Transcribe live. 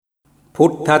พุ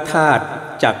ทธธาตุ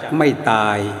จักไม่ตา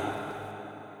ย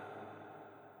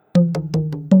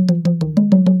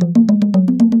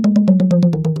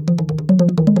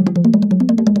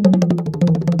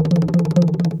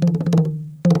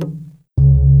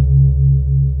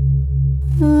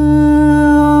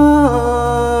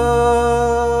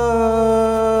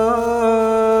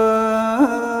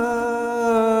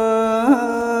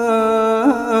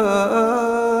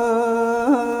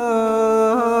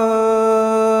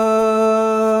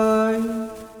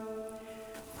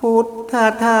พุทธ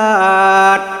ธา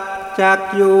ตุจัก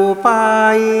อยู่ไป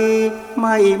ไ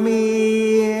ม่มี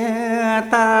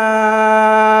ตา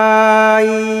ย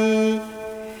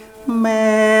แม้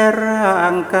ร่า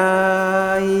งกา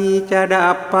ยจะดั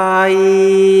บไป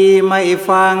ไม่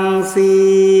ฟังเสี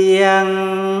ยง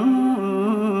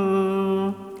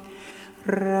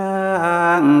ร่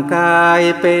างกาย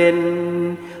เป็น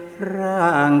ร่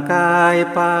างกาย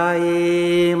ไป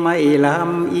ไม่ล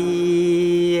ำเอี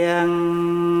ยง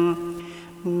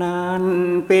นั่น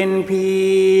เป็นเพี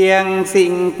ยง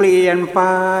สิ่งเปลี่ยนไป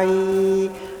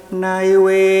ในเว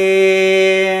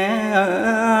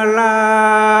ลา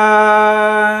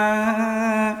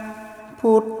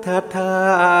พุทธธ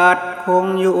าตุคง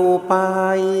อยู่ไป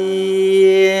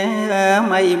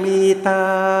ไม่มีต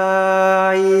า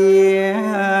ย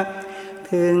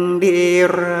ถึงดี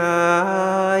ร้า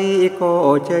ยก็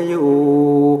จะอยู่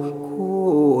คู่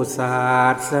ศา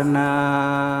สนา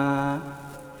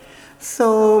ส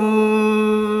ม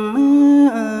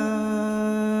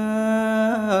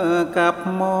กับ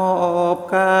มอบ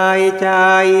กายใจ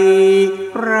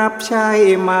รับใช้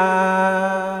มา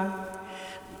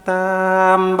ตา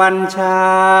มบัญชา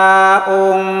อ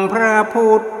งค์พระ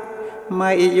พุทธไ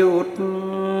ม่หยุด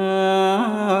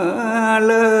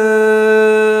เล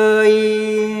ย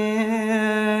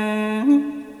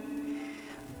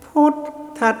พุท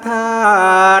ธธา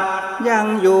ตุยัง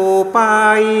อยู่ไป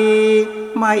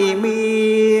ไม่มี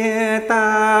ต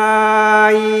า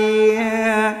ย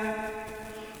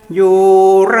อยู่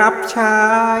รับใช้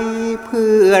เ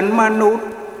พื่อนมนุษย์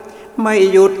ไม่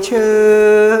หยุดเฉ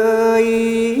ย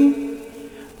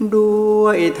ด้ว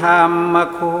ยธรรม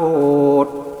โคต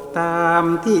ตาม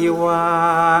ที่ว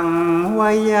างไว้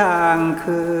อย่างเค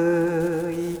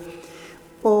ย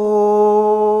โอ้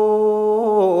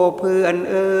เพื่อน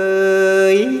เอ๋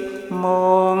ยม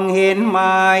องเห็นไหม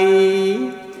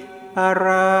อะไร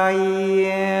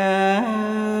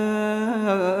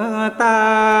ตา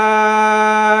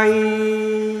ย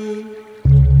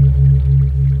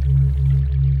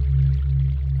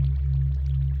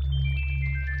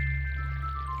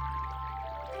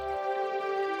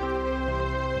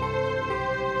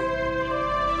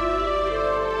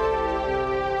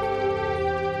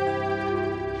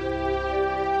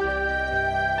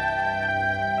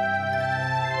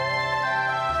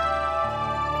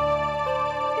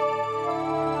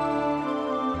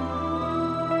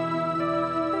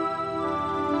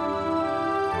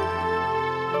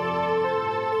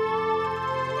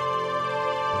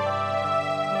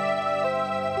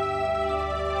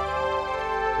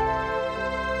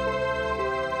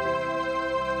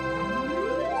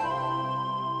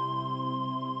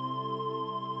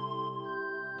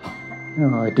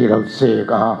ที่เราเสก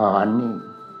อาหารนี่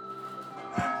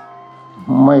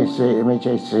ไม่ใ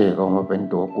ช่เสกออกมาเป็น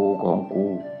ตัวกูของกู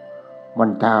มั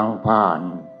นทางผ่าน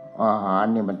อาหาร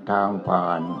นี่มันทางผ่า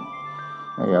น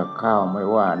ไม่ว่าข้าวไม่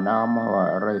ว่าน้ำไม่ว่า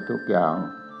อะไรทุกอย่าง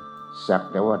สัก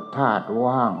แต่ว่าธาตุ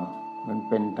ว่างมัน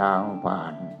เป็นทางผ่า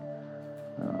น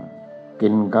กิ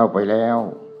นเข้าไปแล้ว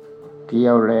เคี้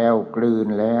ยวแล้วกลืน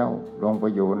แล้วลงไป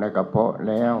อยู่ในกระเพาะ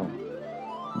แล้ว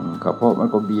กระเพาะมัน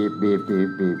ก็บีบ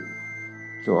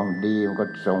ช่วงดีมันก็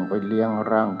ส่งไปเลี้ยง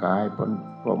ร่างกาย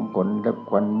ผมขนเล็บ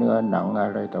ขนเนื้อหนังอะ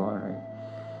ไรต่ออะไร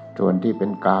ส่วนที่เป็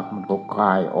นกากมันก็ค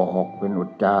ายออกเป็นอุ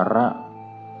จจาระ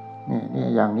นี่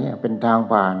อย่างนี้เป็นทาง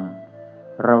ผ่าน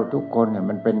เราทุกคนเนี่ย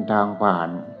มันเป็นทางผ่าน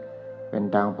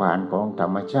ของธร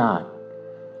รมชาติ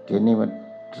ทีนี้มัน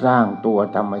สร้างตัว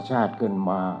ธรรมชาติขึ้น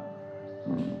มา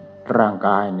ร่างก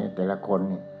ายเนี่ยแต่ละคน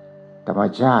ธรรม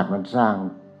ชาติมันสร้าง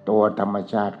ตัวธรรม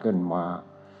ชาติขึ้นมา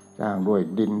สร้างด้วย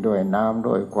ดินด้วยน้ำ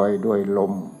ด้วยไฟด้วยล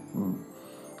ม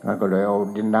งั้นก็เลยเอา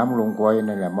ดินน้ำลมไฟ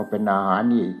นั่นแหละมาเป็นอาหาร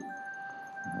อีก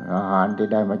อาหารที่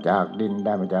ได้มาจากดินไ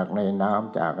ด้มาจากในน้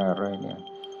ำจากอะไรเนี่ย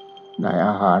ได้อ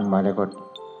าหารมาแล้วก็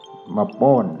มา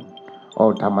ป้อนเอา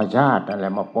ธรรมชาตินั่นแหล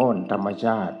ะมาป้อนธรรมช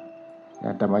าติแล้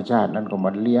วธรรมชาตินั้นก็ม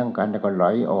าเลี้ยงกันแล้วก็ไหล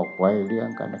ออกไปเลี้ยง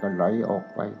กันแล้วก็ไหลออก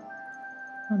ไป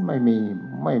มันไม่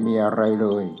มีอะไรเล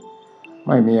ยไ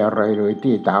ม่มีอะไรเลย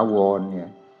ที่ถาวรเนี่ย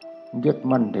ยึด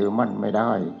มั่นถือมั่นไม่ไ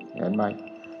ด้เห็นไหม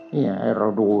นี่ให้เรา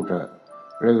ดูเถอะ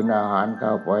กลืนอาหารเข้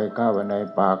าไปใน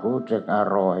ปากรู้สึกอ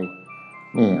ร่อย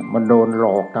นี่มันโดนหล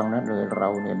อกทั้งนั้นเลยเรา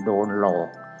เนี่ยโดนหลอก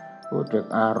รู้สึก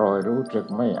อร่อยรู้สึก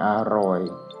ไม่อร่อย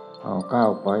เอาข้า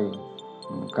วไป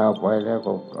แล้ว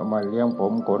ก็เอามาเลี้ยงผ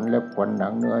มขนเล็บขนหนั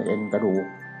งเนื้อเอ็นกระดูก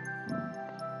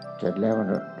เสร็จแล้ว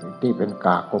ที่เป็นก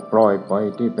ากก็ปล่อยไป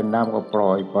ที่เป็นน้ำก็ปล่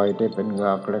อยไปที่เป็นเหงื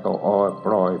อกแล้วก็ป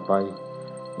ล่อยไป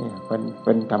นี่เ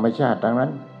ป็นธรรมชาติทั้งนั้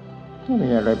นไม่มี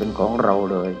อะไรเป็นของเรา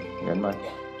เลยเห็นไหม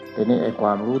ทีนี้ไอ้คว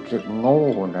ามรู้สึกโง่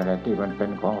นั่นแหละที่มันเป็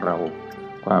นของเรา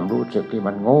ความรู้สึกที่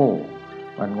มันโง่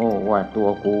ว่าตัว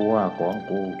กูว่าของ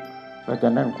กูเพราะฉ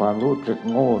ะนั้นความรู้สึก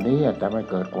โง่นี้จะไม่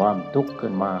เกิดความทุกข์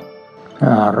ขึ้นมา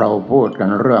เราพูดกั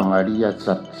นเรื่องอริย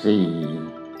สัจสี่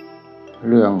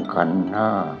เรื่องขันธ์ห้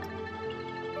า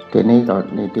ทีนี้ก็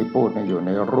นี่ที่พูดอยู่ใน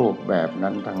รูปแบบ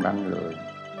นั้นทั้งนั้นเลย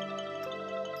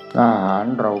อาหาร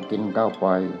เรากินเข้าไป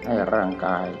ให้ร่างก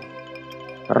า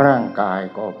ย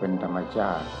ก็เป็นธรรมช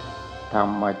าติท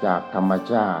ำมาจากธรรม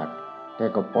ชาติแต่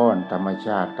ก็ป้อนธรรมช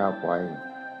าติเข้าไป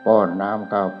ป้อนน้ำ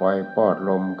เข้าไปป้อน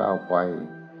ลมเข้าไป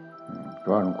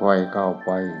ป้อนไฟเข้าไ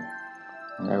ป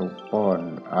แล้วป้อน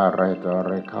อะไรต่ออะ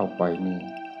ไรเข้าไปนี่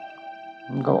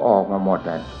มันก็ออกมาหมดเ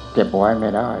ลยเก็บไว้ไม่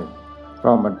ได้เพรา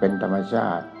ะมันเป็นธรรมชา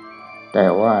ติแต่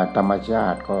ว่าธรรมชา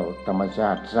ติก็ธรรมชา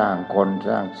ติสร้างคนส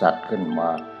ร้างสัตว์ขึ้นมา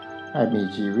ให้มี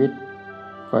ชีวิต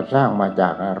ก็สร้างมาจา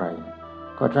กอะไร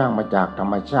ก็สร้างมาจากธร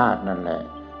รมชาตินั่นแหละ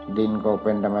ดินก็เ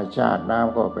ป็นธรรมชาติน้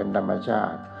ำก็เป็นธรรมชา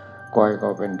ติไฟก็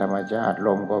เป็นธรรมชาติล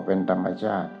มก็เป็นธรรมช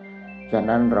าติฉะ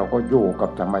นั้นเราก็อยู่กับ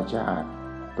ธรรมชาติ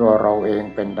ตัวเราเอง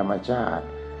เป็นธรรมชาติ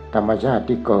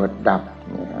ที่เกิดดับ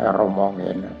เรามองเ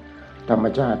ห็นธรรม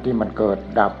ชาติที่มันเกิด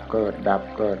ดับ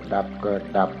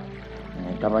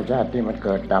ธรรมชาติที่มันเ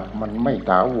กิดดับมันไม่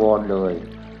ถาวรเลย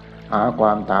หาคว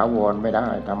ามถาวรไม่ได้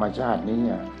ธรรมชาตินี้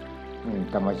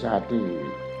ธรรมชาติที่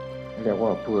เรียกว่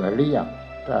าเผื่อเรียก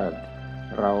ถ้า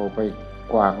เราไป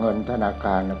กวาดเงินธนาค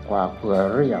ารกวาดเผื่อ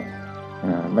เรียก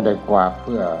ไม่ได้กวาดเ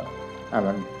พื่อให้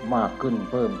มันมากขึ้น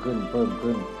เพิ่มขึ้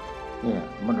นเนี่ย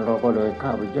มันเราก็เลยเข้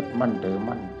าไปยึดมั่นถือ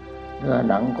มั่นเนื้อ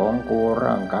หนังของกู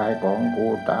ร่างกายของกู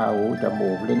ตาหูจมู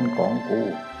กลิ้นของกู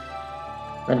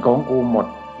เป็นของกูหมด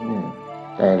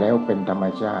แต่แล้วเป็นธรรม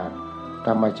ชาติ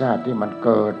ที่มันเ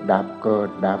กิดดับ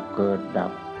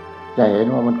จะเห็น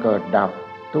ว่ามันเกิดดับ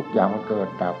ทุกอย่างมันเกิด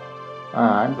ดับอา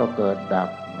หารก็เกิดดับ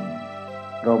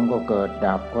ลมก็เกิด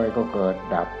ดับไฟก็เกิด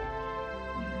ดับ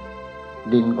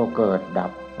ดินก็เกิดดั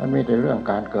บมันไม่ใช่เรื่อง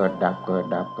การเกิดดับ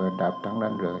ทั้ง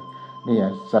นั้นเลยนี่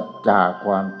สัจจะค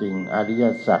วามจริงอริย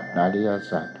สัจอริ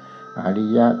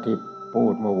ยะที่พู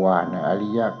ดเมื่อวานอริ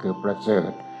ยะคือประเสริ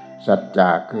ฐสัจจะ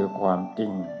คือความจริ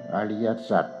งอริย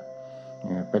สัจ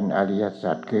เป็นอริย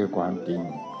สัจคือความจริง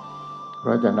เพ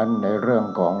ราะฉะนั้นในเรื่อง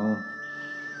ของ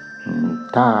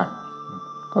ธาตุ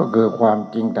ก็คือความ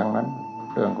จริงทั้งนั้น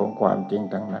เรื่องของความจริง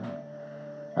ทั้งนั้น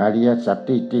อริยสัจ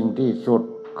ที่จริงที่สุด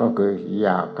ก็คืออ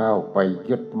ย่าเข้าไป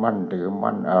ยึดมั่นถือ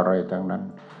มั่นอะไรทั้งนั้น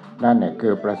นั่นแหละคื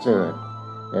อประเสริฐ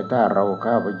แต่ถ้าเราเ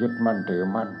ข้าไปยึดมั่นถือ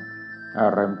มั่นอะ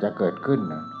ไรมันจะเกิดขึ้น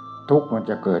ทุกข์มัน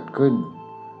จะเกิดขึ้น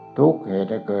ทุกเหตุ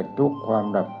ให้เกิดทุกความ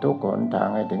ดับทุกหนทาง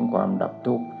ให้ถึงความดับ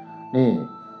ทุกข์นี่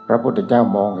พระพุทธเจ้า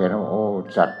มองเห็นว่าโอ้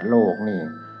สัตว์โลกนี่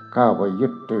เข้าไปยึ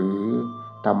ดถือ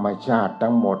ธรรมชาติ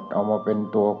ทั้งหมดเอามาเป็น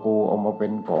ตัวกูเอามาเป็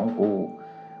นของกู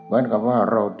เหมือนกับว่า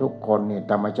เราทุกคนนี่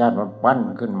ธรรมชาติมันปั้น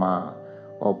ขึ้นมา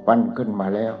พอปั้นขึ้นมา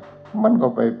แล้วมันก็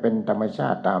ไปเป็นธรรมชา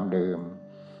ติตามเดิม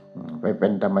ไปเป็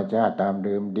นธรรมชาติตามเ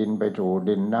ดิมดินไปสู่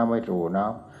ดินน้ำไปสู่น้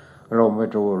ำลมไป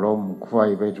สู่ลมไฟ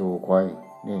ไปสู่ไฟ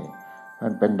นี่มั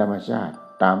นเป็นธรรมชาติ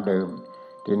ตามเดิม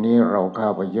ทีนี้เราเข้า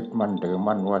ไปยึดมั่นถือ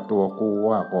มั่นว่าตัวกู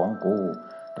ว่าของกู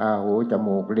ตาหูจ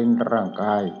มูกลิ้นร่างก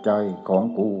ายใจของ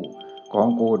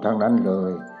กูทั้งนั้นเล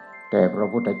ยแต่พระ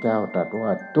พุทธเจ้าตรัสว่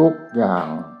าทุกอย่าง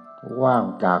ว่าง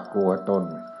จากตัวตน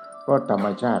เพราะธรรม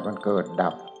ชาติมันเกิดดั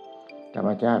บ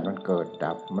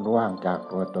มันว่างจาก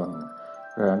ตัวตน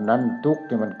เพราะนั้นทุกข์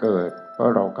ที่มันเกิดเพรา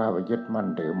ะเราเข้าไปยึดมั่น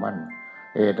ถือมั่น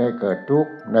เหตุให้เกิดทุก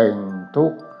ข์หนึ่งทุ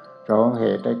กข์สองเห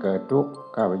ตุให้เกิดทุกข์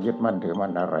เข้าไปยึดมั่นถือมั่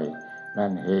นอะไรนั่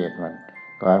นเหตุมัน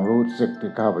ความรู้สึก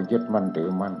ที่เข้าไปยึดมั่นถื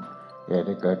อมั่นเหตุใ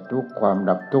ห้เกิดทุกข์ความ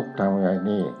ดับทุกข์ทำยังไง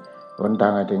นี่หนทา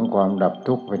งให้ถึงความดับ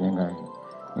ทุกข์เป็นยังไง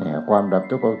เนี่ยความดับ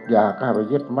ทุกข์ก็อย่าเข้าไป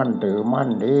ยึดมั่นถือมั่น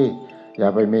ดิอย่า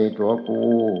ไปมีตัวกู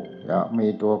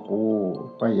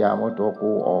พยายามเอาตัว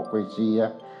กูออกไปเสีย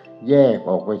แยก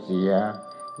ออกไปเสีย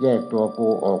แยกตัวกู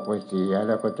ออกไปเสียแ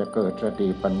ล้วก็จะเกิดสติ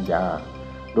ปัญญา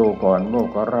ดูก่อนโมค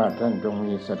คราชท่านจง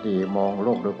มีสติมองโล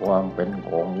กด้วยความเป็น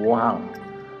ของว่าง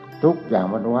ทุกอย่าง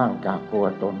มันว่างจากตัว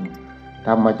ตนท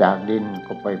ำมาจากดิน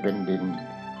ก็ไปเป็นดิน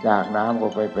จากน้ำก็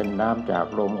ไปเป็นน้ำจาก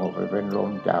ลมก็ไปเป็นลม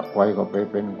จากไฟก็ไป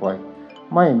เป็นไฟ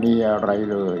ไม่มีอะไร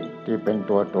เลยที่เป็น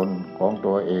ตัวตนของ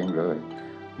ตัวเองเลย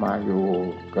มาอยู่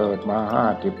เกิดมา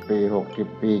50 ปี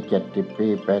60 ปี70 ปี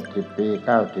80 ปี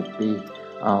90 ปี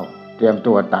เอาเตรียม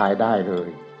ตัวตายได้เลย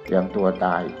เตรียมตัวต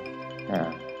าย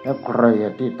แล้วใคร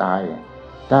ที่ตาย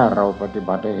ถ้าเราปฏิ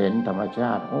บัติเห็นธรรมช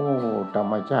าติโอ้ธร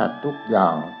รมชาติทุกอย่า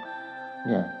งเ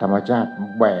นี่ยธรรมชาติ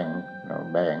แบ่ง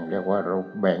เรียกว่าเรา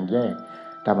แบ่งแยก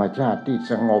ธรรมชาติที่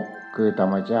สงบคือธร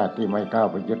รมชาติที่ไม่เข้า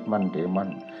ไปยึดมั่นถือมั่น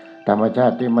ธรรมชา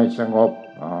ติที่ไม่สงบ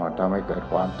ทำให้เกิด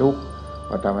ความทุกข์พ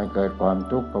อทำให้เกิดความ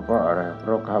ทุกข์ก็เพราะอะไรเพ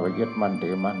ราะเข้าไปยึดมั่นถื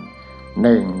อมั่น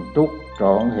1ทุกข์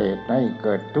2เหตุให้เ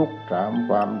กิดทุกข์3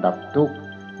ความดับทุกข์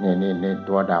นี่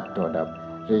ตัวดับ4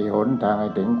หนทางให้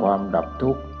ถึงความดับ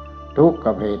ทุกข์ทุกข์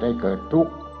กับเหตุให้เกิดทุก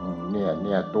ข์เ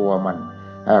นี่ยตัวมัน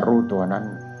รู้ตัวนั้น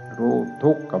รู้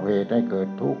ทุกข์กับเหตุให้เกิด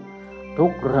ทุกข์ทุ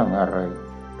กข์เรื่องอะไร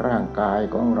ร่างกาย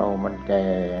ของเรามันแก่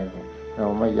เรา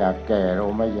ไม่อยากแก่เรา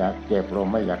ไม่อยากเจ็บเรา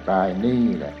ไม่อยากตายนี่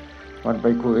แหละมันไป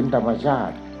ฝืนธรรมชา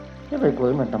ติจะไปฝื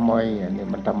นมันทำไมนี่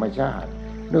มันธรรมชาติ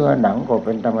เนื้อหนังก็เ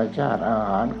ป็นธรรมชาติอา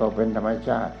หารก็เป็นธรรมช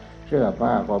าติเสื้อผ้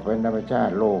าก็เป็นธรรมชา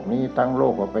ติโลกนี้ทั้งโล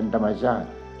กก็เป็นธรรมชาติ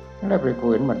แล้วไป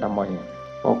ฝืนมันทำไม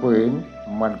พอฝืน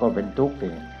มันก็เป็นทุกข์เอ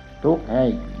งทุกข์ให้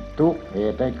ทุกข์เห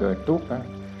ตุให้เกิดทุกข์นะ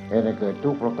เหตุให้เกิดทุ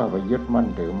กข์เพราะเข้าไปยึดมั่น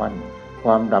ถือมั่นคว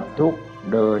ามดับทุกข์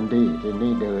เดินดิที่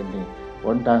นี่เดินดิห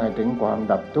นทางให้ถึงความ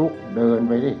ดับทุกข์เดินไ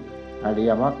ปดิอริ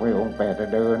ยมรรคองค์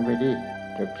8เดินไปดิ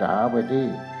ศึกษาไปดิ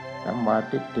สัมมา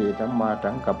ทิฏฐิสัมมา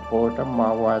สังกัปโปสัมมา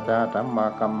วาจาสัมมา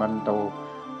กัมมันโต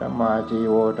สัมมาชี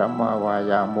โวสัมมาวา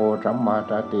ยาโมสัมมา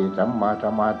สติสัมมาส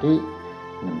มาธิ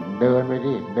เดินไป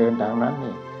ดิเดินทางนั้น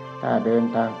นี่ถ้าเดิน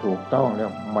ทางถูกต้องแล้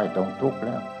วไม่ต้องทุกข์แ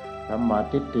ล้วสัมมา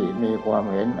ทิฏฐิมีความ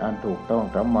เห็นอันถูกต้อง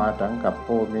สัมมาสังกัปโป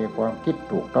มีความคิด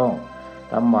ถูกต้อง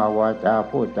สัมมาวาจา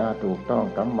พูดจาถูกต้อง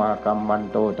สัมมากัมมัน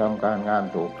โตทำการงาน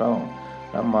ถูกต้อง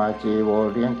สัมมาชีโว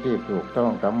เลี้ยงชีพถูกต้อง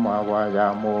สัมมาวายา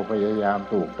โมพยายาม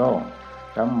ถูกต้อง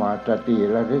สัมมาสติ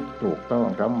ระลึกถูกต้อง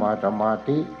สัมมาสมา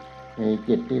ธิมี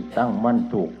จิตที่ตั้งมั่น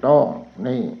ถูกต้อง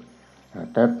นี่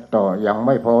แต่ต่อยังไ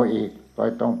ม่พออีกก็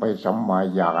ต้องไปสัมมา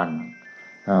ญาณ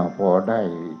พอได้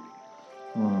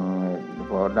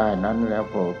นั้นแล้ว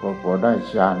พอได้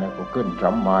ฌานแล้วก็ขึ้นสั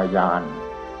มมาญาณ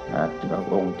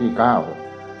องค์ที่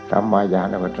9สัมมาญาณ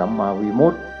แล้วก็สัมมาวิมุ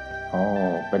ตติ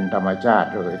เป็นธรรมชาติ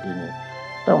เลยทีนี้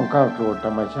ต้องเข้าสู่ธ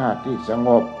รรมชาติที่สง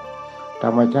บธร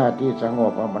รมชาติที่สง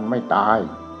บมันไม่ตาย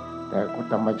แต่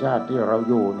ธรรมชาติที่เรา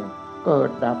อยู่นี่เกิด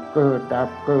ดับเกิดดับ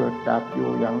เกิดดับอยู่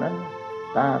อย่างนั้น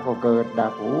ตาก็เกิดดั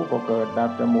บหูก็เกิดดับ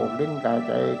จมูกลิ้นกายใ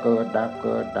จเกิดดับเ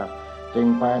กิดดับสิ่ง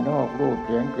ภายนอกรูปเ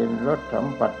สียงกลิ่นรสสัม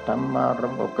ผัสธรรมาร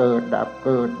มณ์ก็เกิดดับเ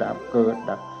กิดดับเกิด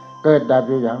ดับเกิดดับ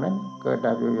อยู่อย่างนั้นเกิด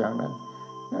ดับอยู่อย่างนั้น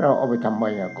เราเอาไปทำไม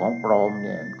ของปลอมเ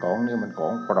นี่ยของนี่มันขอ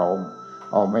งปลอม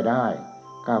เอาไม่ได้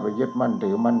ก้าวไปยึดมั่นถื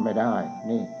อมั่นไม่ได้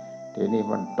นี่ทีนี้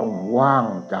มันต้องว่าง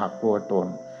จากตัวตน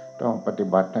ต้องปฏิ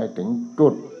บัติให้ถึงจุ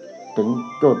ด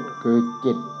คือ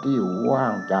จิตที่ว่า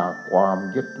งจากความ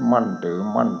ยึดมั่นถือ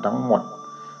มั่นทั้งหมด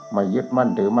ไม่ยึดมั่น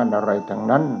ถือมั่นอะไรทั้ง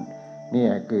นั้นนี่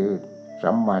คือ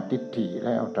สัมมาทิฏฐิแ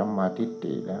ล้วสัมมาทิฏ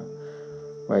ฐิแล้ว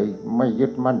ไปไม่ยึ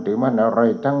ดมั่นถือมั่นอะไร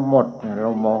ทั้งหมดเร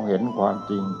ามองเห็นความ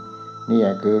จริงนี่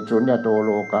คือสุญญโตโล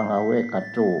กังอเวคัจ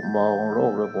จุมองโล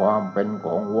กด้วยความเป็นข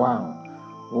องว่า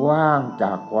งจ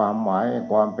ากความหมาย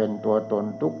ความเป็นตัวตน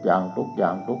ทุกอย่าง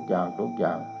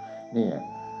นี่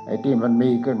ไอ้ที่มันมี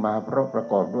ขึ้นมาเพราะประ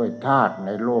กอบด้วยธาตุใน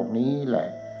โลกนี้แหละ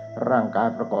ร่างกาย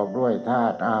ประกอบด้วยธา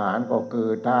ตุอาหารก็คือ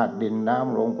ธาตุดินน้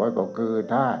ำลมไฟก็คือ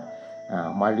ธาตุ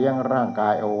มาเลี้ยงร่างกา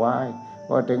ยเอาไว้พ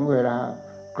อถึงเวลา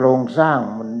โครงสร้าง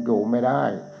มันอยู่ไม่ได้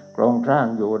โครงสร้าง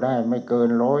อยู่ได้ไม่เกิน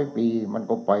100 ปีมัน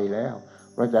ก็ไปแล้ว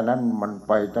เพราะฉะนั้นมัน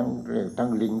ไปทั้ง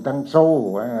ลิงทั้งโซ่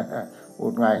พู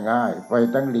ดง่ายๆไป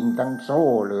ทั้งลิงทั้งโซ่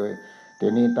เลยที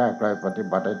นี้ถ้าใครปฏิ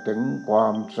บัติถึงควา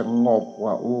มสงบ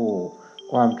ว่า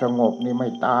ความสงบนี่ไม่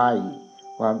ตาย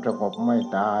ความสงบไม่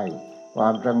ตายควา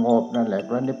มสงบนั่นแหละพ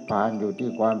ระนิพพานอยู่ที่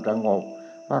ความสงบ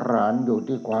พระอรหันต์อยู่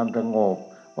ที่ความสงบ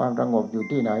ความสงบอยู่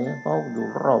ที่ไหนเพราะอยู่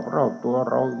รอบตัว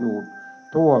เราอยู่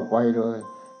ทั่วไปเลย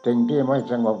สิ่งที่ไม่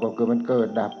สงบก็คือมันเกิด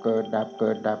ดับตาเกิ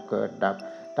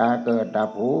ดดับ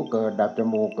หูเกิดดับจ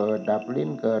มูกเกิดดับลิ้น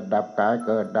เกิดดับกายเ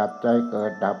กิดดับใจเกิ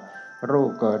ดดับรูป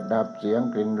เกิดดับเสียง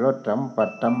กลิ่นรสสัมผัส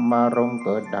ธรรมารมณ์เ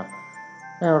กิดดับ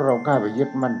แล้วเรากล้าไปยึด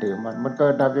มั่นถือมันเกิ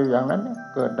ดดับอยู่อย่างนั้น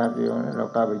เกิดดับอยู่อย่างนั้นเรา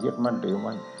กล้าไปยึดมั่นถือ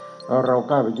มันเรา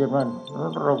กล้าไปยึดมั่น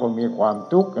เราก็มีความ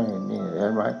ทุกข์นี่เห็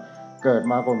นไหมเกิด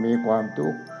มาก็มีความทุ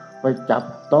กข์ไปจับ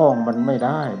ต้องมันไม่ไ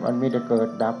ด้มันมีแต่เกิด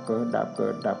ดับท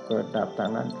า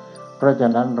งนั้นเพราะฉะ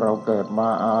นั้นเราเกิดมา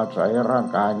อาศัยร่าง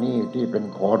กายนี้ที่เป็น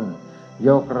คนย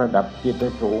กระดับจิตให้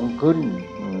สูงขึ้น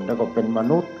แล้วก็เป็นม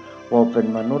นุษย์พอเป็น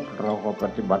มนุษย์เราก็ป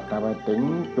ฏิบัติทำให้ถึง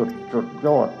จุดย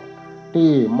อด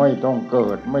ที่ไม่ต้องเกิ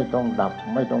ดไม่ต้องดับ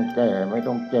ไม่ต้องแก่ไม่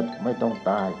ต้องเจ็บไม่ต้อง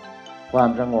ตาย ความ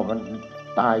สงบมัน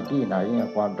ตายที่ไหน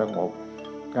ความสงบ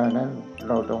ดังนั้นเ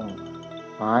ราต้อง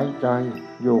หายใจ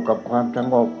อยู่กับความส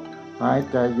งบหาย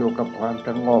ใจอยู่กับความส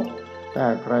งบถ้า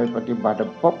ใครปฏิบัติ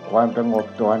พบความสงบ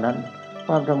ตัวนั้นค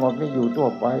วามสงบนี่อยู่ทั่ว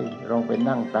ไปลองไป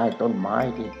นั่งใต้ต้นไม้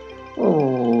ที่โอ้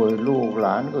ยลูกหล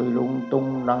านลุงตุง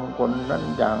นังคนนั้น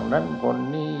อย่างนั้นคน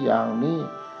นี้อย่างนี้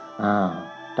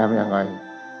ทำยังไง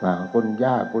คุณ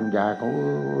ย่าคุณยายเขา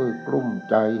กลุ้ม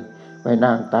ใจไป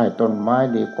นั่งใต้ต้นไม้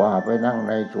ดีกว่าไปนั่ง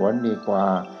ในสวนดีกว่า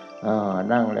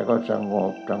นั่งแล้วก็สง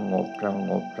บ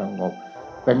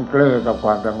เป็นเกลือกับคว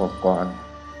ามสงบก่อน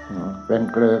เป็น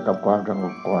เกลือกับความสง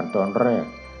บก่อนตอนแรก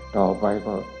ต่อไป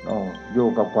ก็อยู่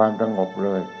กับความสงบเล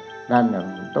ยนั่นน่ะ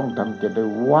ต้องทำจะได้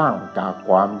ว่างจากค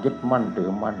วามยึดมั่นถื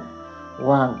อมั่น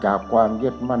ว่างจากความยึ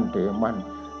ดมั่นถือมั่น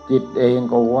จิตเอง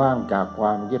ก็ว่างจากคว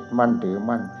ามยึดมั่นถือ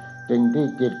มั่นสิ่งที่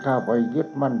จิตเข้าไปยึด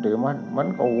มั่นถือมั่นมัน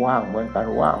ก็ว่างเหมือนกัน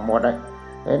ว่างหมดเลย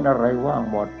เห็นอะไรว่าง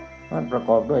หมดมันประก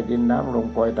อบด้วยดินน้ำลม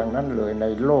ไฟทั้งนั้นเลยใน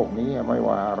โลกนี้ไม่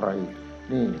ว่าอะไร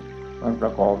นี่มันปร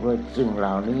ะกอบด้วยสิ่งเหล่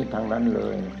านี้ทั้งนั้นเล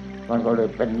ยมันก็เลย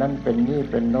เป็นนั้นเป็นนี่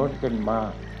เป็นโน้นขึ้นมา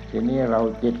ทีนี้เรา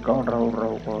จิตของเรา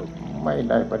ก็ไม่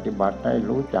ได้ปฏิบัติให้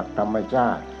รู้จักธรรมชา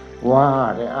ติว่า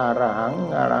ในอรหัง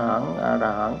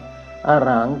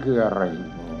คืออะไร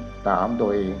ถามตั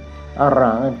วเองอร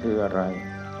หังคืออะไร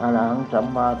อรหังสัม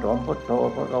มาสัมพุทโธ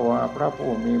ภควาพระ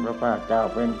ผู้มีพระภาคเจ้า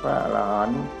เป็นพระอรหั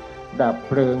นต์ดับเ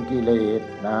พลิงกิเลส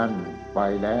นั้นไป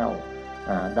แล้ว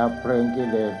ดับเพลิงกิ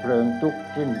เลสเพลิงทุกข์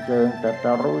สิ้นเชิงแต่จ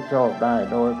ะรู้ชอบได้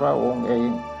โดยพระองค์เอง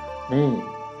นี่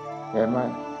เห็นไหม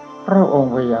พระอง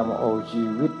ค์พยายามเอาชี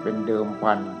วิตเป็นเดิม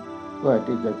พันเพื่อ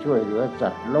ที่จะช่วยเหลือสั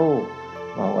ตว์โลก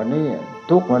บอกว่านี่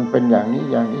ทุกข์มันเป็นอย่างนี้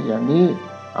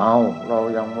เอาเรา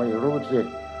ยังไม่รู้สึก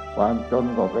ความจน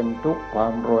ก็เป็นทุกข์ควา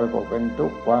มรวยก็เป็นทุ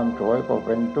กข์ความสวยก็เ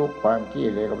ป็นทุกข์ความขี้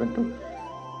เหร่ก็เป็นทุกข์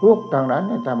ทุกข์ทางนั้นเ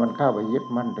นี่ยถ้ามันเข้าไปยึด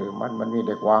มั่นถือมั่นมันมีแ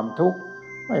ต่ความทุกข์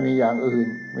ไม่มีอย่างอื่น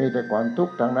มีแต่ความทุก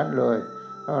ข์ทางนั้นเลย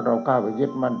ถ้าเราเข้าไปยึ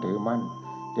ดมั่นถือมั่น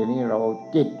ทีนี้เรา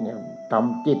จิตเนี่ยท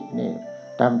ำจิต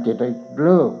ให้เ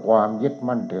ลิกความยึด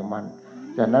มั่นถือมั่น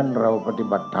ฉะนั้นเราปฏิ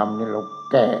บัติธรรมนี่เรา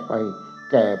แก่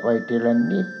ไปทีละ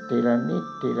นิด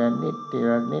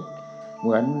เห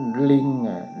มือนลิ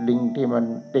งที่มัน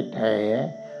ติดแห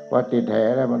พอติดแห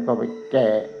แล้วมันก็ไปแกะ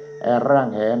ร่าง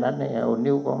แหนั้นเอา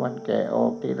นิ้วของมันแกะออ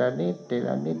กทีละนิด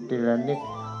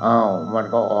มัน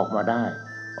ก็ออกมาได้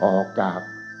ออกจาก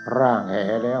ร่างแห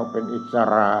แล้วเป็นอิส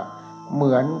ระเห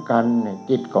มือนกัน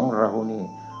จิตของเรานี่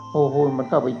โอ้โหมัน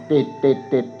ก็ไปติ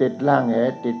ดร่างแห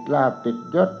ติดลาภติด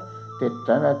ยศติดส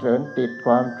รรเสริญติดค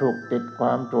วามสุขติดคว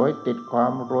ามสวยติดควา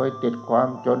มรวยติดความ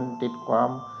จนติดควา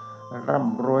มร่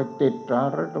ำรวยติดอะ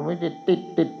ไรตรงนี้ติด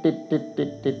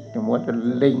เหมือนกับ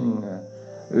ลิง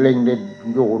ที่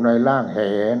อยู่ในร่างแห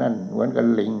นั่นเหมือนกับ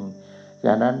ลิงฉ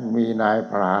ะนั้นมีนาย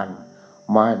พราน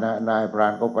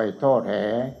ก็ไปทอดแห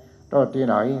ทอดที่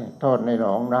ไหนทอดในหน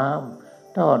องน้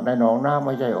ำไ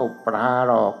ม่ใช่อบปลา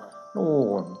หรอกนู่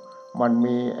นมัน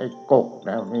มีไอ้กกน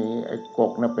ะ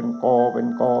เป็นกอไ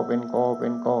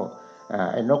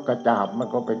อ้นกกระจาบมัน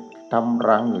ก็ไปทำ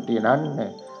รังอยู่ที่นั้น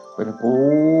เป็นฝู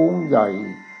งใหญ่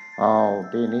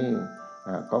ทีนี้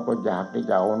เขาก็อยากที่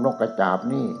จะเอานกกระจาบ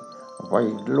นี่ไป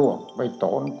ลวกไปถ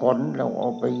อนขนแล้วเอา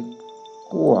ไป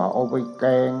คั่วเอาไปแก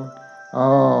ง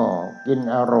กิน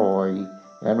อร่อย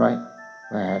เห็นไหม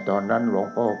ตอนนั้นหลวง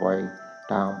พ่อไป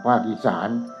ทางภาคอีสาน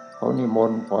เขานิม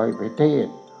นต์ไปเทศ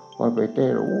เ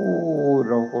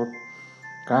ราก็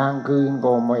กลางคืน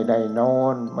ก็ไม่ได้นอ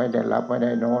นไม่ได้หลับไม่ไ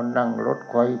ด้นอนนั่งรถ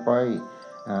ไฟไป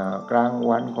กลาง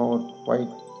วันก็ไป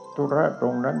ธุระตร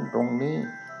งนั้นตรงนี้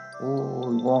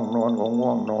ง่วงน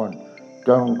อนจ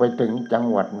นไปถึงจัง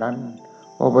หวัดนั้น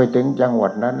พอไปถึงจังหวั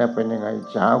ดนั้นเป็นยังไง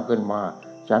เช้าขึ้นมา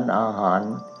ฉันอาหาร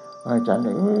ฉัน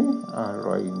อ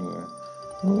ร่อยเนี่ย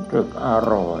รู้สึกอ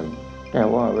ร่อยแต่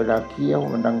ว่าเวลาเคี้ยว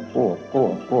มันดังโกร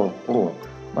ก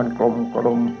มันกล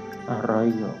มอะไร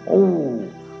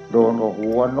โดนกับ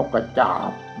หัวนกกระจา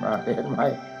บเห็นไหม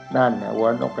นั่นหัว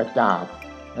นกกระจาบ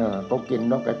ก็กิน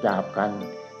นกกระจาบกัน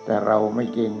แต่เราไม่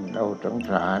กินเราสง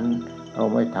สารเรา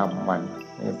ไม่ทำมัน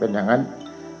เป็นอย่างนั้น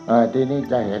ทีนี้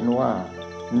จะเห็นว่า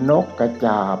นกกระจ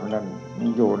าบนั้น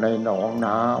อยู่ในหนอง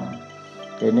น้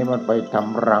ำทีนี้มันไปท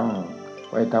ำรัง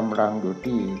อยู่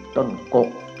ที่ต้นกก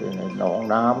ในหนอง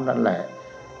น้ำนั่นแหละ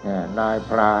นาย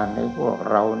พรานในพวก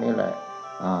เรานี่แหละ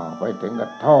ไปถึงกั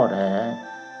บทอดแห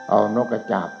เอานกกระ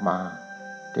จาบมา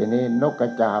ทีนี้นกกร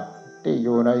ะจาบที่อ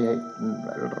ยู่ใน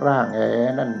ร่างแห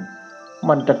นั่น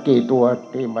มันจะกี่ตัว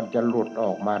ที่มันจะหลุดอ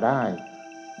อกมาได้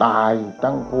ตาย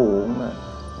ทั้งฝูง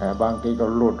บางทีก็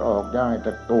หลุดออกได้แ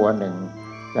ต่ตัวหนึ่ง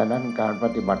ฉะนั้นการป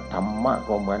ฏิบัติธรรมะ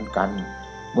ก็เหมือนกัน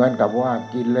เหมือนกับว่า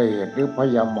กิเลสหรือพ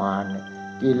ยามาร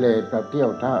ท กิเลสกับเทีย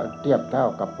บเท่า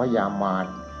กับพยามาร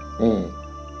นี่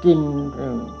กิน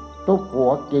ทุกหั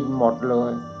วกินหมดเล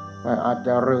ยมันอาจจ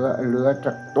ะเหลือจ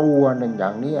ากตัวหนึ่งอย่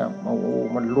างเนี้ย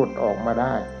มันหลุดออกมาไ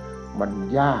ด้มัน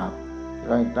ยาก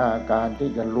การ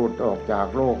ที่จะหลุดออกจาก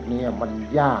โลกนี้มัน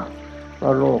ยากเพรา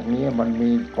ะโลกนี้มัน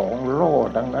มีของโล่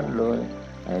ทั้งนั้นเลย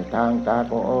ทางตา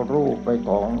ก็เอารูปไป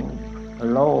ของ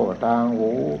โล่ทาง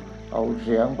หูเอาเ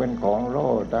สียงเป็นของโล่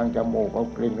ทางจมูกเอา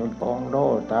กลิ่นเป็นของโล่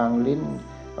ทางลิ้น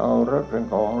เอารสเป็น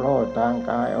ของโล่ทาง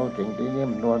กายเอาสิ่งที่นิ่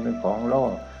มนวลเป็นของโล่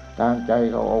ทางใจ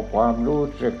ก็เอาความรู้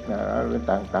สึกหรือ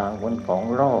ต่างๆเป็นของ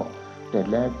โล่แต่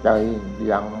แล้วใจ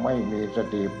ยังไม่มีส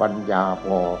ติปัญญาพ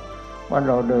อมันเ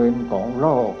ราเดินของโ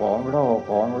ล่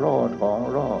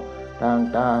ทาง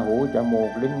ตาหูจมู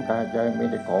กลิ้นกายใจมี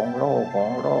แต่ของโล่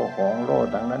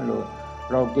ทั้งนั้นเลย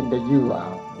เรากินแต่เหยื่อ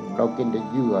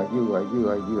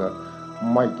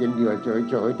ไม่กินเหยื่อ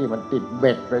เฉยๆที่มันติดเ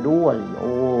บ็ดไปด้วยโ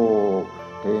อ้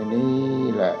ทีนี้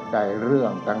แหละได้เรื่อ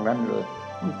งทั้งนั้นเลย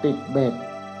มันติดเบ็ด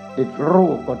ติดรู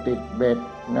ปก็ติดเบ็ด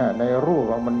นะในรูป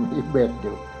มันมีเบ็ดอ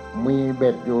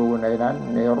ยู่ในนั้น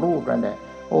ในรูปนั่นแหละ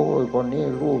โอ้ยคนนี้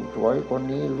รูปสวยคน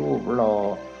นี้รูปหล่อ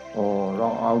โอ้ลอ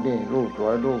งเอาดิรูปส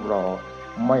วยรูปหล่อ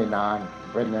ไม่นาน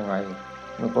เป็นยังไง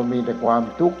มันก็มีแต่ความ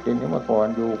ทุกข์ทีนี้เมื่อก่อน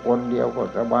อยู่คนเดียวก็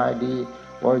สบายดี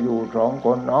พออยู่สองค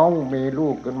นมีลู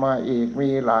กขึ้นมาอีกมี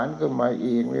หลานขึ้นมา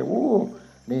อีก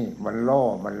นี่มันล่อ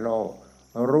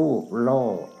รูปล่อ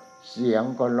เสียง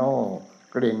ก็ล่อ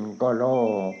กลิ่นก็ล่อ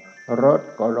รส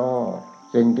ก็ล่อ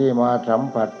สิ่งที่มาสัม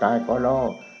ผัสกายก็ล่อ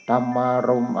ธรรมา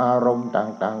รมณ์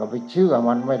ต่างๆก็ไปเชื่อ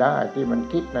มันไม่ได้ที่มัน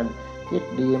คิดนั้นคิด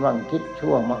ดีมั่งคิด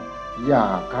ชั่วมั่งอย่า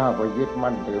เข้าไปยึด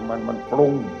มั่นถือมันปรุ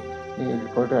งนี่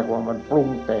เขาเรียกว่ามันปรุง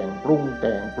แต่ง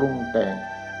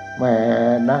แหม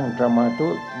นั่งสมา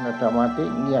ธิ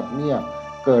เงียบ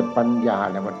เกิดปัญญา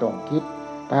เนี่ยมันต้องคิด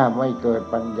ถ้าไม่เกิด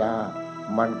ปัญญา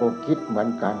มันก็คิดเหมือน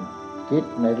กันคิด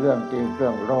ในเรื่องที่เรื่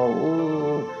องรอ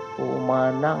มา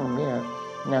นั่งเนี่ย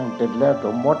นั่งเสร็จแล้วส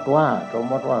มมติว่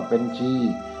าเป็นชี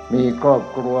มีครอบ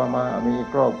ครัว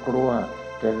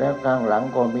เสร็จแล้วข้างหลัง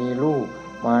ก็มีลูก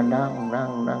มานั่ง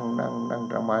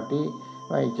สมาธิ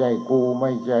ไม่ใช่กู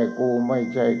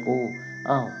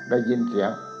อ้าวได้ยินเสีย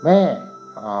งแม่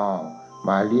ม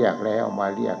าเรียกแล้ว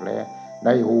ใน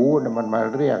หูน่ะมันมา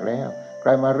เรียกแล้วใคร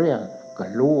มาเรียกก็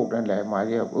ลูกนั่นแหละมา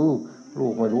เรียกลู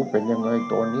กไม่รู้เป็นยังไง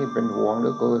ตัวนี้เป็นห่วงเหลื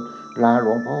อเกินลาหล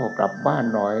วงพ่อกลับบ้าน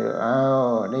หน่อย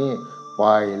นี่ไป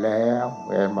แล้ว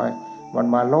เห็นไหมมัน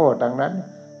มาโล่ทั้งนั้น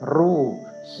รูป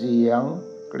เสียง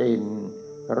กลิ่น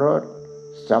รส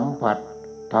สัมผัส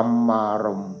ธรรมาร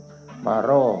มณ์มา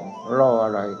ล่ออ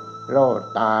ะไรล่อ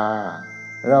ตา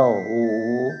ล่อหู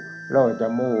ล่อจ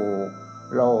มู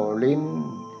กล่อลิ้น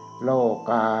ล่อ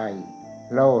กาย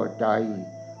ล่อใจ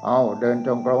เดินจ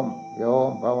งกรมโย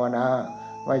มภาวนา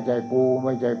ไม่ใช่กู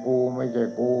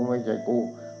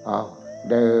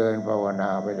เดินภาวนา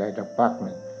ไปได้สักพักห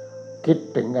นึ่งคิด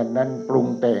ถึงอันนั้นปรุง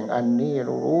แต่งอันนี้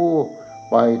รู้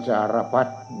ไปสารพัด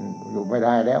อยู่ไม่ไ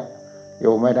ด้แล้ว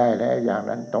อย่าง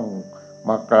นั้นต้องม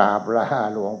ากราบลา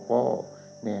หลวงพ่อ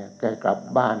เนี่ยแกกลับ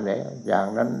บ้านแล้วอย่าง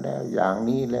นั้นแล้วอย่าง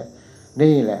นี้แล้ว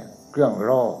นี่แหละเครื่อง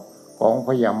ล่อของพ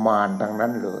ยามารทั้งนั้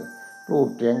นเลยรูป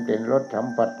เสียงกลิ่นรสสัม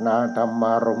ผัสนาธรรม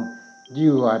ารมณ์เห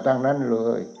ยื่อทั้งนั้นเล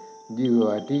ยเหยื่อ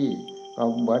ที่เขา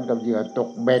เหมือนกับเหยื่อตก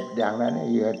เบ็ดอย่างนั้น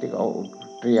เหยื่อที่เอา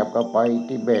เตรียบเข้าไป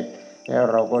ที่เบ็ดแล้ว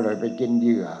เราก็เลยไปกินเห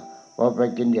ยื่อพอไป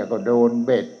กินเหยื่อก็โดนเ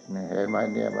บ็ดเห็นไหม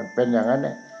เนี่ยมันเป็นอย่างนั้นเ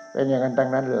นี่ยเป็นอย่างนั้นทั้ง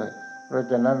นั้นเลยเพราะ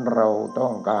ฉะนั้นเราต้อ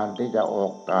งการที่จะออ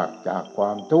กจากคว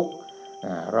ามทุกข์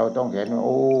เราต้องเห็นว่า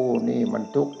นี่มัน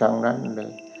ทุกข์ทั้งนั้นเล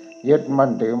ยยึดมั่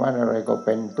นถือมั่นอะไรก็เ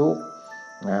ป็นทุกข์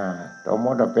สมม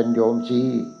ติว่าเป็นโยมชี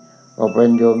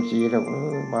แล้ว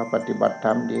มาปฏิบัติธร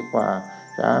รมดีกว่า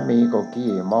สามีก็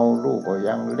ขี้เมาลูกก็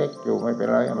ยังเล็กอยู่ไม่เป็น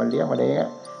ไรมันเลี้ยงมาเอง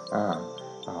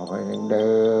เอาไปเ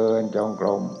ดินจงกร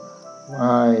มไ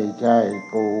ม่ใช่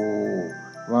กู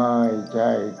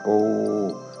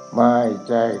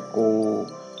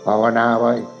ภาวนาไป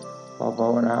พอภา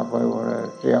วนาไป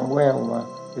เสียงแว่วมา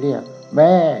เรียกแ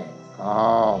ม่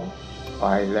ไป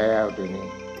แล้วทีนี้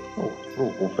ลู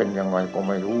กกูเป็นยังไงก็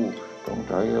ไม่รู้สง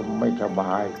สัยไม่สบ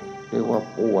ายหรือว่า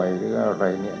ป่วยหรืออะไร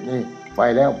เนี่ยนี่ไป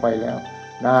แล้ว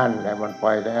นั่นแหละมันไป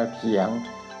แล้วเสียง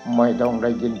ไม่ต้องได้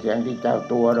ยินเสียงที่เจ้า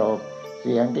ตัวหรอกเ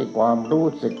สียงที่ความรู้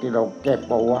สึกที่เราเก็บ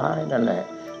เอาไว้นั่นแหละ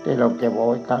ที่เราเก็บเอา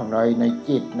ไว้ข้างใน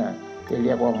จิตนะที่เ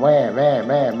รียกว่าแม่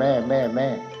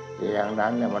เสียงนั้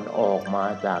นเนี่ยมันออกมา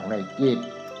จากในจิต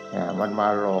มันมา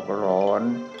หลอกหลอน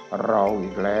เราอี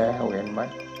กแล้วเห็นไหม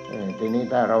ทีนี้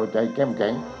ถ้าเราใจเข้มแข็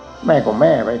งแม่ก็แ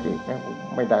ม่ไปสิ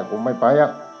ไม่ได้กูไม่ไป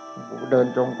กูเดิน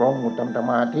จงกรมกูทำส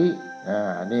มาธิ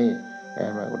นี่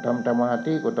กูทำสมา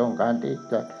ธิกูต้องการที่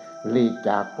จะ หลีก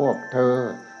จากพวกเธอ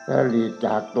และหลีกจ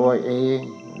ากตัวเอง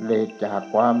หลีกจาก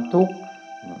ความทุกข์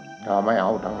เราไม่เอ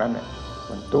าทางนั้น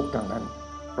มันทุกข์ทางนั้น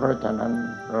เพราะฉะนั้น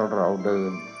เราเดิ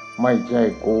นไม่ใช่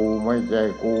กูไม่ใช่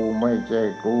กูไม่ใช่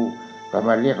กูก็ม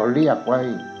าเรียกเขาเรียกไว้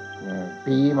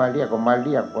ผีมาเรียกก็มาเ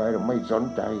รียกไว้เราไม่สน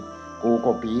ใจกู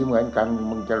ก็ผีเหมือนกัน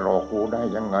มึงจะหลอกกูได้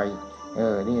ยังไง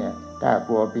เนี่ยถ้าก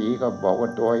ลัวผีก็บอกว่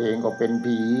าตัวเองก็เป็น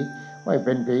ผีไม่เ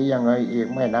ป็นผียังไงอีก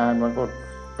ไม่นานมันก็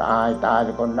ตายแ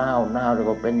ล้วก็เน่าแล้ว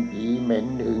ก็เป็นผีเหม็น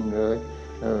อึงเลย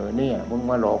เนี่ยมึง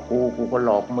มาหลอกกูก็ห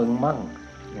ลอกมึงมั่ง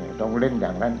ต้องเล่นอย่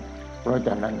างนั้นเพราะฉ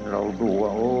ะนั้นเราดูว่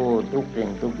าโอ้ทุกสิ่ง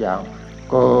ทุกอย่าง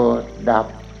เกิดดับ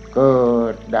เกิ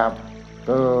ดดับ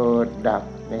เกิดดับ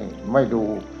นี่ไม่ดู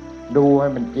ให้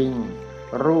มันจริง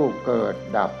รูปเกิด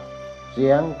ดับเสี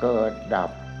ยงเกิดดับ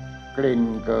กลิ่น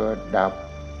เกิดดับ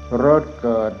รสเ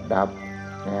กิดดับ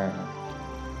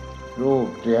รูป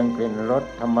เสียงกลิ่นรส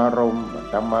ธรรมารมณ์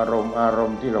อาร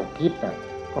มณ์ที่เราคิด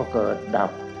ก็เกิดดั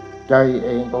บใจเอ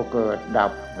งก็เกิดดั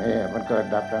บมันเกิด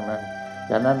ดับดังนั้น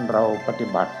ฉะนั้นเราปฏิ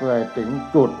บัติเพื่อถึง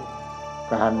จุด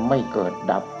การไม่เกิด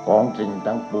ดับของสิ่ง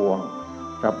ทั้งปวง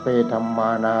สัพเพธัมมา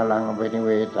นารังอภินิเว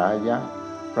สายะ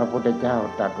พระพุทธเจ้า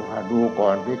ตรัสว่าดูก่อ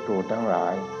นภิกษุทั้งหลา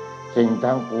ยสิ่ง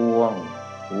ทั้งปวง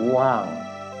ว่าง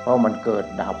เพราะมันเกิด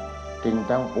ดับสิ่ง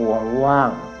ทั้งปวงว่า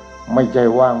งไม่ใช่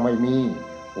ว่างไม่มี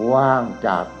ว่างจ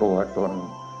ากตัวตน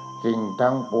สิ่ง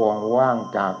ทั้งปวงว่าง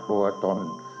จากตัวตน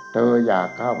เธออยาก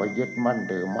เข้าไปยึดมั่น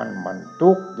ถือมั่นมัน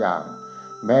ทุกอย่าง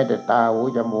แม้แต่ตาหู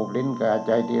จมูกลิ้นกายใ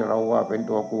จที่เราว่าเป็น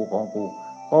ตัวกูของกู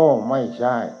ก็ไม่ใ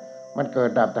ช่มันเกิด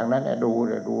ดับทางนั้นดูเ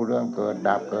รื่องเกิด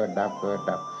ดับ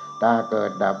ตาเกิ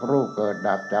ดดับรูปเกิด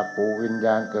ดับจักขุวิญญ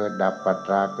าณเกิดดับปัสส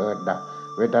าวะเกิดดับ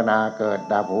เวทนาเกิด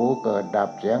ดับหูเกิดดับ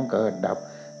เสียงเกิดดับ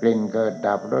กลิ่นเกิด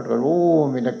ดับรสก็รู้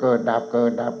มีแต่เกิดดับเ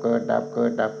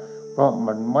พราะ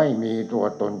มันไม่มีตัว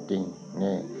ตนจริง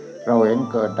นี่เราเห็น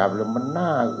เกิดดับแล้วมันน่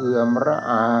าเอื่อมระ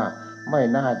อาไม่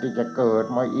น่าที่จะเกิด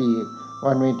มาอีก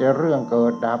มันมีแต่เรื่องเกิ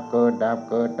ดดับ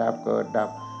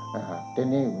ที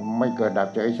นี้ไม่เกิดดับ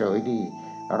เฉยๆดี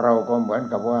เราก็เหมือน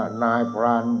กับว่านายพร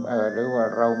านหรือว่า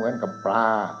เราเหมือนกับปลา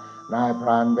นายพร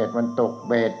านเบ็ดมันตก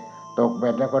เบ็ด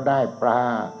แล้วก็ได้ปลา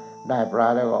แ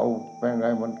ล้วก็เอาเป็นไง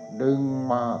มันดึง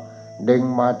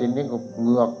มาทีนี้ก็เห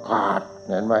งือกขาด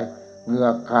เห็นไหมเหงือ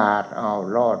กขาดเอา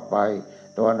รอดไป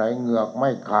ตัวไหนเหงือกไม่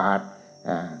ขาด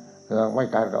เหงือกไม่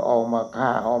ขาดก็เอามาฆ่า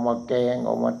เอามาแกงเอ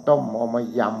ามาต้มเอามา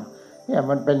ยำเนี่ย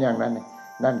มันเป็นอย่างนั้น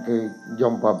นั่นคือย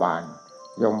มบาล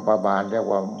เรียก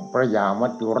ว่าพระยามั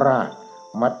จจุราช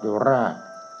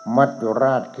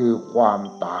คือความ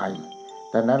ตาย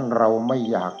แต่นั้นเราไม่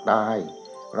อยากตาย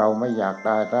ถ้าเราไม่อยากต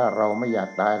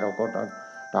ายเราก็ต้อง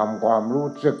ทำความรู้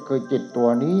สึกคือจิตตัว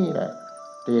นี้แหละ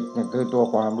จิตนี่คือตัว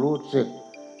ความรู้สึก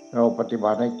เราปฏิบั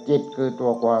ติให้จิตคือตั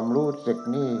วความรู้สึก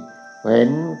นี่เห็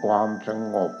นความส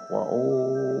งบว่าโอ้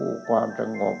ความส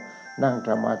งบนั่งส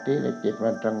มาธิแล้วจิตมั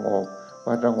นสงบพ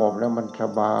อสงบแล้วมันส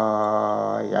บา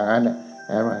ยอย่างนั้นเ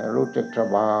ห็นไหมรู้สึกส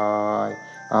บาย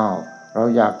เรา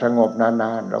อยากสงบน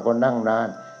านๆเราก็นั่งนาน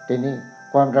ทีนี้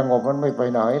ความสงบมันไม่ไป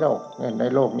ไหนหรอกใน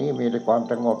โลกนี้มีแต่ความ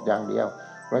สงบอย่างเดียว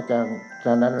เพราะฉ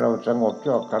ะนั้นเราสงบ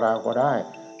ชั่วคราวก็ได้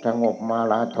สงบมา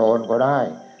ราธอนก็ได้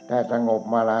แต่สงบ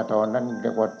มาราธอนนั้นเรี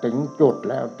ยกว่าถึงจุด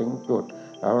แล้วถึงจุด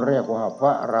เราเรียกว่าพร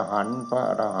ะอรหันต์แ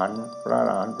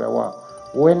ปลว่า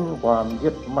เว้นความ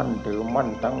ยึดมั่นถือมั่น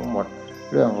ทั้งหมด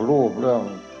เรื่องรูปเรื่อง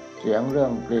เสียงเรื่อ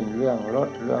งกลิ่นเรื่องรส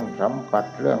เรื่องสัมผัส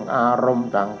เรื่องอารมณ์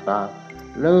ต่าง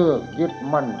ๆเลิกยึด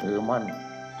มั่นถือมั่น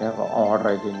แล้วก็อะไร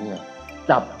ทีนี้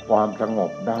จับความสง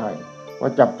บได้ว่า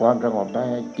จับความสงบได้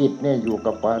จิตเนี่ยอยู่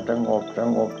กับความสงบอ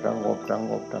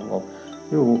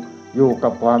ยู่กั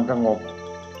บความสงบ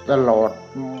ตลอด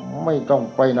ไม่ต้อง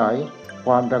ไปไหนค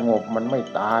วามสงบมันไม่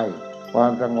ตายควา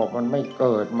มสงบมันไม่เ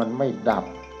กิดมันไม่ดับ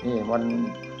นี่มัน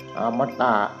อมต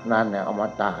ะนั่นเนี่ยอม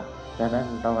ตะฉะนั้น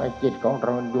เราให้จิตของเร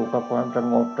าอยู่กับความส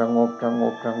งบ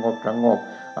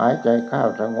หายใจเข้า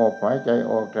สงบหายใจ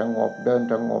ออกสงบเดิน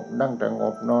สงบนั่งสง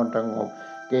บนอนสงบ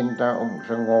กิน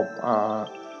สงบ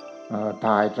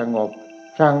ถ่ายสงบ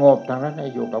ทางนั้นให้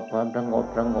อยู่กับความสงบ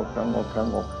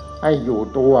ให้อยู่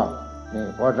ตัวนี่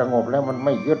พอสงบแล้วมันไ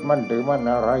ม่ยึดมั่นถือมั่น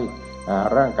อะไร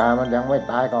ร่างกายมันยังไม่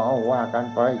ตายก็เอาว่ากัน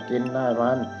ไปกินได้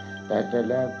มันแต่เสร็จ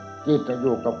แล้วจิตจะอ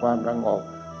ยู่กับความสงบ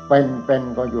เป็น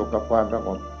ก็อยู่กับความสง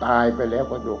บตายไปแล้ว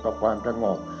ก็อยู่กับความสง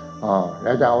บแ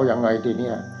ล้วจะเอายังไงทีเ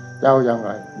นี้ยจะเอายังไง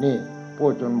นี่พู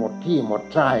ดจนหมดที่หมด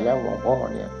ใจแล้วหลวงพ่อ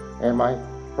เนี่ยเห็นไหม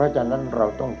เพราะฉะนั้นเรา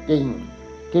ต้องจริง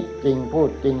คิดจริงพูด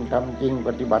จริงทำจริงป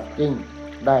ฏิบัติจริง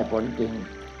ได้ผลจริง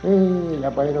อย่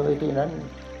าไปเลยที่นั้น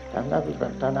ทางนักวิปั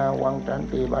สสนาวังสัน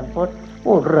ติบรรพต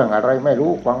พูดเรื่องอะไรไม่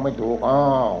รู้ฟังไม่ถูก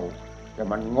แต่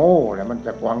มันโง่แล้วมันจ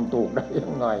ะฟังถูกได้ยั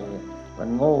งไงมัน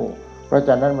โง่ เพราะฉ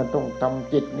ะนั้นมันต้องท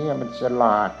ำจิตเนี่ยมันฉล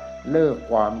าดเลิก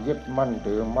ความยึดมั่น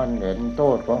ถือมั่นเห็นโท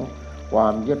ษของควา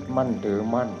มยึดมั่นถือ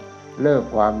มั่นเลิก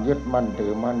ความยึดมั่นถื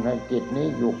อมั่นให้จิตนี้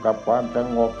อยู่กับความส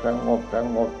งบ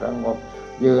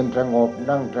ยืนสงบ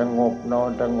นั่งสงบนอน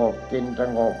สงบกินส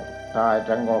งบตาย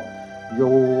สงบอ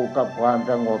ยู่กับความ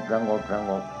สงบ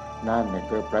นั่นนี่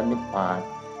คือพระนิพพาน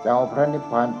จะเอาพระนิพ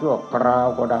พานชั่วคราว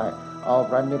ก็ได้เอา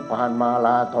พระนิพพานมาล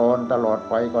าโทนตลอด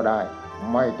ไปก็ได้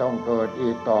ไม่ต้องเกิดอี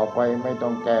กต่อไปไม่ต้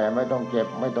องแก่ไม่ต้องเจ็บ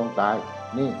ไม่ต้องตาย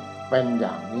นี่เป็นอ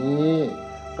ย่างนี้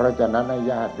เพราะฉะนั้น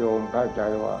ญาติโยมเข้าใจ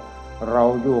ว่าเรา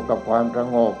อยู่กับความส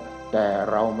งบแต่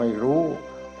เราไม่รู้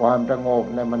ความสงบ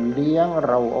เนี่ยมันเลี้ยง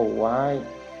เราเอาไว้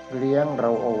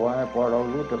พอเรา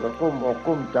รู้สึกกลุ้มอกก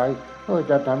ลุ้มใจ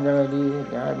จะทำยังไงดี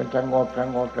จะให้มันสงบ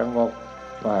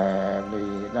แต่มี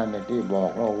นั่นในที่บอก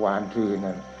เมื่อวานชื่อ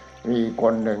นั่นมีค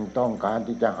นหนึ่งต้องการ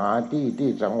ที่จะหาที่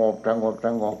สงบ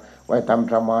ไว้ท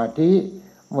ำสมาธิ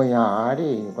ไม่หา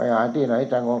ที่ไปหาที่ไหน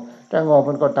สงบ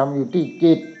มันก็ทำอยู่ที่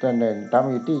จิตนั่นเองท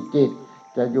ำอยู่ที่จิต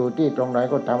จะอยู่ที่ตรงไหน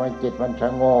ก็ทำให้จิตมันส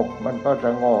งบมันก็ส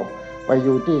งบไปอ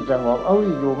ยู่ที่สงบ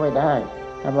อยู่ไม่ได้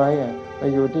ทำไมไป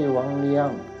อยู่ที่วังเนียง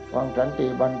วังสันติ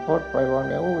บรรพตไปวัง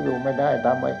เนี่ยอยู่ไม่ได้ท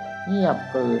ำไมเงียบ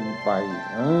เกินไป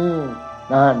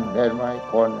นั่นเห็นไหม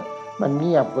คนมันเ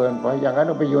งียบเกินไปอย่างนั้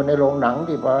นไปอยู่ในโรงหนัง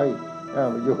ที่ไป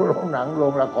อยู่โรงหนังโร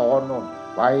งละครนู่น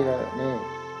ไปเลยนี่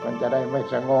มันจะได้ไม่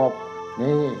สงบ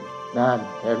นี่นั่น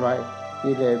เห็นไหม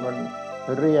กิเลสมัน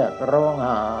เรียกร้องห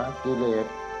ากิเลส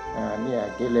เนี่ย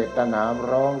กิเลสตัณหา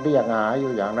ร้องเรียกหาอ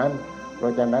ยู่อย่างนั้นเพรา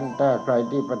ะฉะนั้นถ้าใคร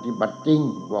ที่ปฏิบัติจริง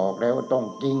บอกแล้วต้อง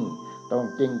จริง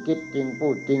คิดจริงพู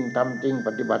ดจริงทำจริงป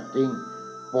ฏิบัติจริง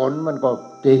ผลมันก็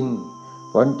จริง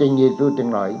ผลจริงอยู่ที่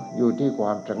ไหนอยู่ที่คว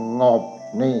ามสงบ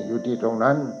นี่อยู่ที่ตรง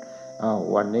นั้น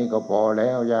วันนี้ก็พอแล้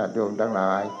วญาติโยมทั้งหล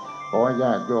ายขอญ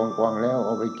าติโยมฟังแล้วเอ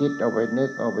าไปคิดเอาไปนึ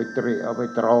กเอาไปตรีเอาไป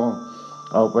ตรอง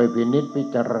เอาไปพินิจพิ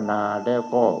จารณาแล้ว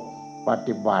ก็ป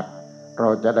ฏิบัติเรา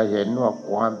จะได้เห็นว่า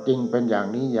ความจริงเป็นอย่าง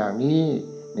นี้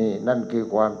นี่นั่นคือ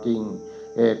ความจริง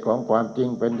เหตุของความจริง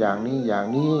เป็นอย่าง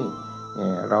นี้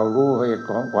เรารู้เหตุ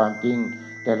ของความจริง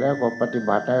แต่แล้วก็ปฏิ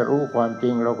บัติให้รู้ความจริ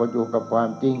งเราก็อยู่กับความ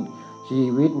จริงชี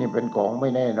วิตนี่เป็นของไม่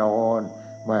แน่นอน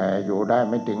แม้อยู่ได้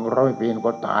ไม่ถึง100 ปี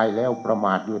ก็ตายแล้วประม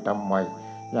าทอยู่ทำไม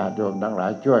ญาติโยมทั้งหลา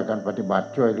ยช่วยกันปฏิบัติ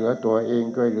ช่วยเหลือตัวเอง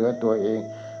เ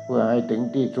พื่อให้ถึง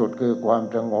ที่สุดคือความ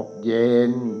สงบเย็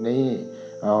นนี่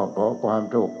ขอความ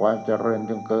สุขความเจริญ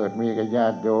จงเกิดมีกับญา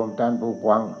ติโยมท่านผู้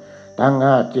ฟังทั้ง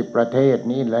50 ประเทศ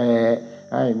นี้แล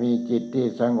ให้มีจิตที่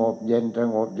สงบเย็น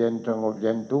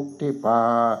ทุกที่พา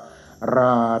ร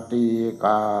าตรีก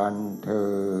ารเถิ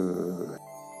ด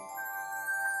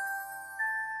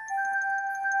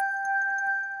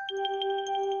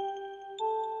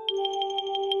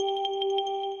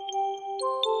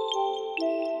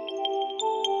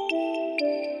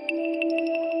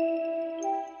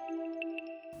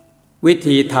วิ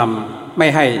ธีทำไม่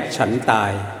ให้ฉันตา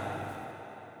ย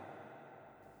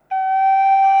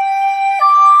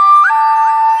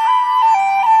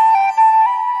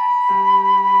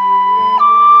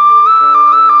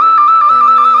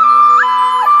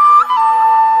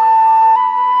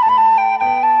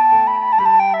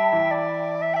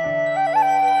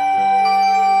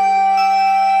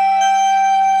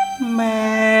แม้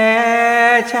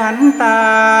ฉันตา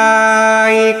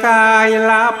ยกาย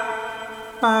ลับ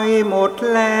ไปหมด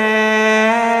แล้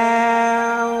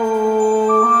ว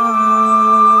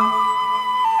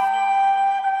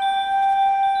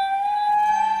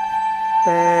แ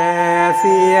ต่เ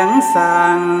สียง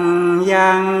สั่ง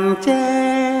ยังแจ้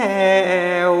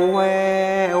วแว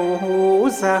วหู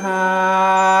สหา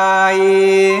ย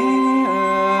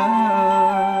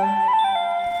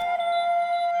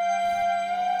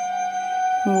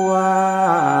ว่า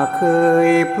เค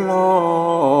ยพลอ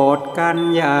ดกัน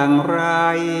อย่างไร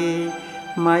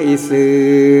ไม่เสื่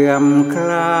อมค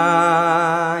ลา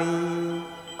ย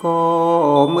ก็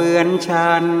เหมือน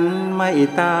ฉันไม่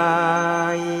ตา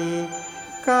ย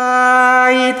กา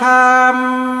ยธรรม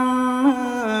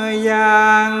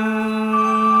ยัง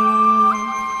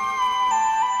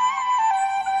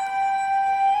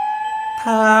ท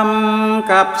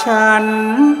ำกับฉัน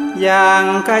อย่าง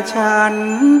กับฉัน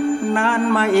นั้น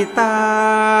ไม่ตา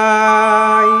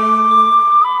ย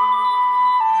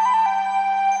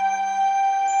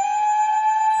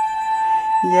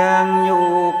ยังอ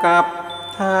ยู่กับ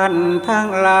ท่านทั้ง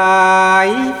หลาย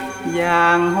อย่า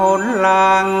งหนห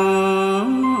ลัง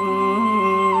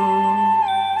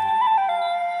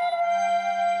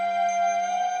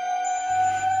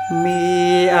มี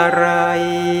อะไร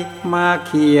มาเ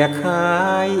ขี่ยคา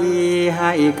ยใ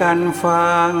ห้กัน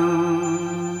ฟัง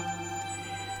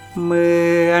เหมื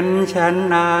อนฉัน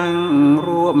นั่ง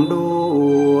ร่วมด้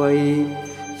วย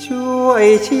ช่วย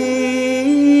ชี้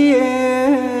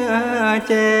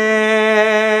แจ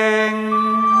ง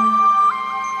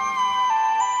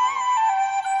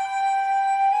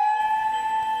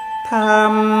ท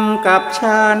ำกับ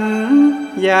ฉัน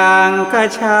อย่างกับ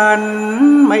ฉัน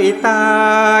ไม่ตา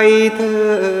ยเถิ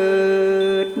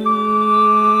ด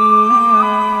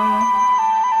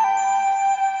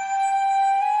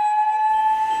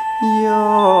ย่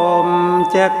อม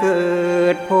จะเกิ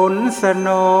ดผลสน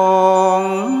อง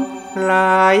หล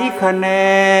ายแขน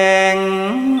ง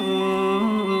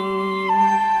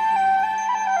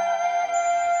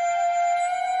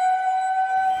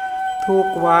ทุก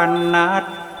วันนัด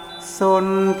สน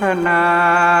ทนา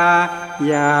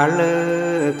อย่าเลิ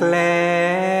กแล้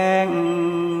ง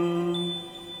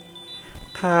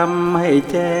ทำให้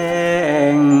แจ้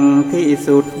งที่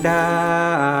สุดได้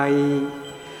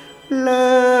เ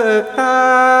ลิกต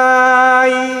า